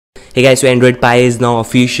Hey guys, so Android Pie is now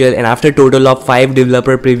official, and after a total of 5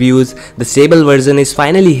 developer previews, the stable version is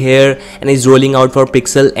finally here and is rolling out for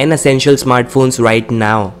Pixel and Essential smartphones right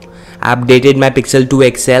now. I updated my Pixel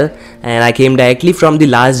 2 XL and I came directly from the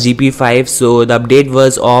last GP5, so the update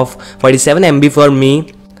was of 47 MB for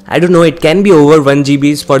me. I don't know, it can be over 1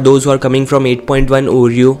 GB for those who are coming from 8.1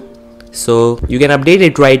 Oreo. So you can update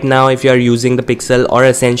it right now if you are using the Pixel or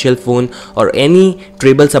Essential phone or any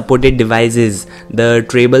Treble supported devices. The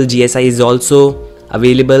Treble GSI is also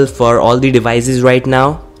available for all the devices right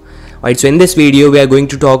now. Alright, so in this video we are going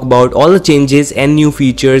to talk about all the changes and new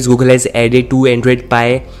features Google has added to Android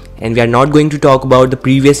Pie, and we are not going to talk about the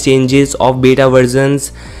previous changes of beta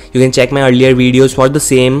versions. You can check my earlier videos for the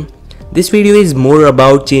same. This video is more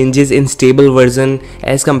about changes in stable version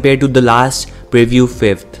as compared to the last preview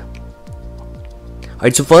 5th.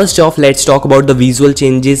 Alright, so first off, let's talk about the visual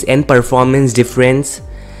changes and performance difference.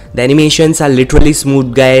 The animations are literally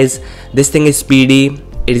smooth, guys. This thing is speedy.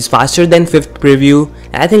 It is faster than 5th preview.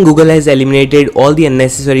 I think Google has eliminated all the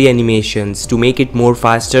unnecessary animations to make it more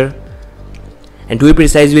faster. And to be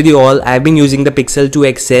precise with you all, I have been using the Pixel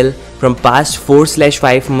 2 XL from past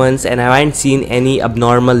 4/5 months and I haven't seen any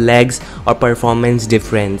abnormal lags or performance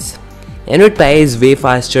difference. Android Pie is way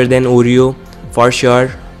faster than Oreo for sure.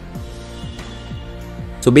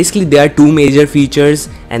 So basically there are two major features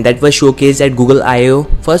and that was showcased at Google I/O.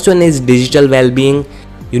 First one is digital well-being.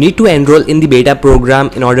 You need to enroll in the beta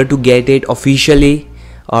program in order to get it officially,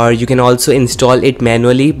 or you can also install it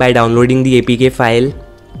manually by downloading the APK file.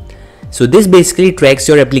 So this basically tracks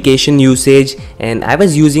your application usage, and I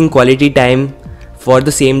was using quality time for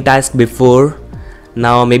the same task before.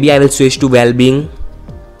 Now maybe I will switch to well-being.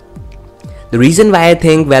 The reason why I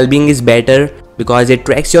think well-being is better because it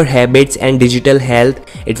tracks your habits and digital health.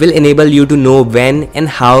 It will enable you to know when and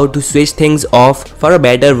how to switch things off for a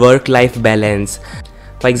better work-life balance.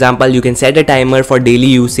 For example, you can set a timer for daily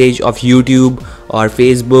usage of YouTube or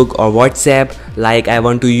Facebook or WhatsApp. Like, I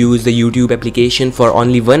want to use the YouTube application for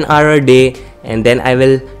only 1 hour a day, and then I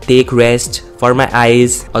will take rest for my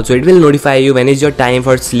eyes. Also, it will notify you when is your time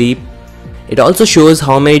for sleep. It also shows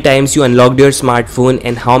how many times you unlocked your smartphone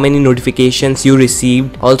and how many notifications you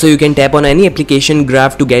received. Also, you can tap on any application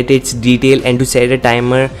graph to get its detail and to set a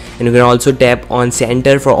timer, and you can also tap on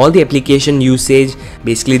center for all the application usage.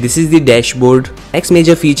 Basically, this is the dashboard. Next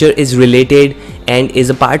major feature is related and is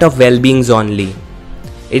a part of well-beings only.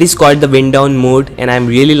 It is called the wind down mode, and I'm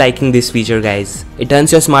really liking this feature, guys. It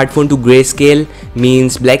turns your smartphone to grayscale,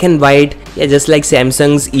 means black and white. Yeah, just like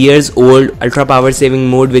Samsung's years old ultra power saving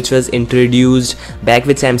mode, which was introduced back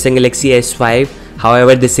with Samsung Galaxy S5.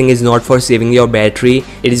 However, this thing is not for saving your battery.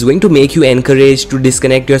 It is going to make you encouraged to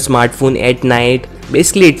disconnect your smartphone at night.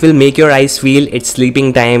 Basically, it will make your eyes feel it's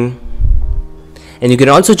sleeping time. And you can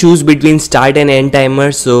also choose between start and end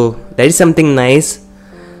timer, so that is something nice.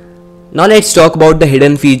 Now let's talk about the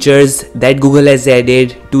hidden features that Google has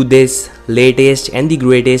added to this latest and the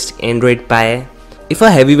greatest Android Pie. If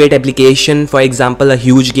a heavyweight application, for example a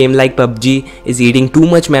huge game like PUBG, is eating too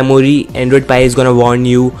much memory, Android Pie is gonna warn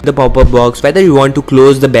you the pop-up box whether you want to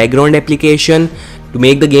close the background application to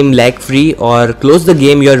make the game lag free or close the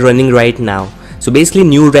game you are running right now. So basically,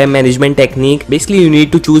 new RAM management technique. Basically, you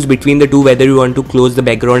need to choose between the two whether you want to close the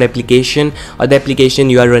background application or the application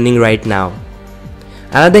you are running right now.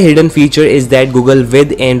 Another hidden feature is that Google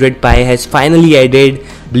with Android Pie has finally added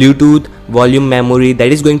Bluetooth volume memory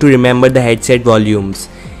that is going to remember the headset volumes,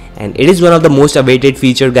 and it is one of the most awaited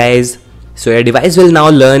feature, guys. So your device will now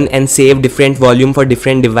learn and save different volume for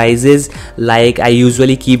different devices. Like, I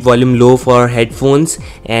usually keep volume low for headphones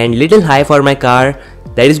and little high for my car.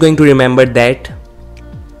 That is going to remember that.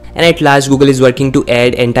 And at last, Google is working to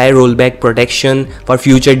add entire rollback protection for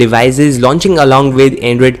future devices launching along with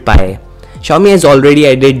Android Pie. Xiaomi has already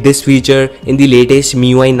added this feature in the latest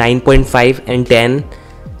MIUI 9.5 and 10,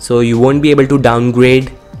 so you won't be able to downgrade.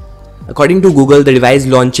 According to Google, the device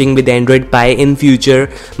launching with Android Pie in future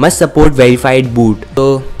must support verified boot.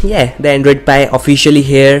 So yeah, the Android Pie officially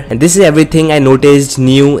here, and this is everything I noticed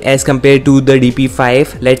new as compared to the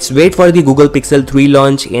DP5. Let's wait for the Google Pixel 3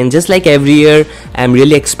 launch, and just like every year, I'm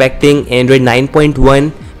really expecting Android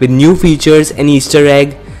 9.1 with new features and Easter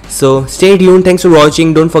egg. So stay tuned. Thanks for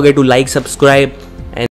watching. Don't forget to like, subscribe,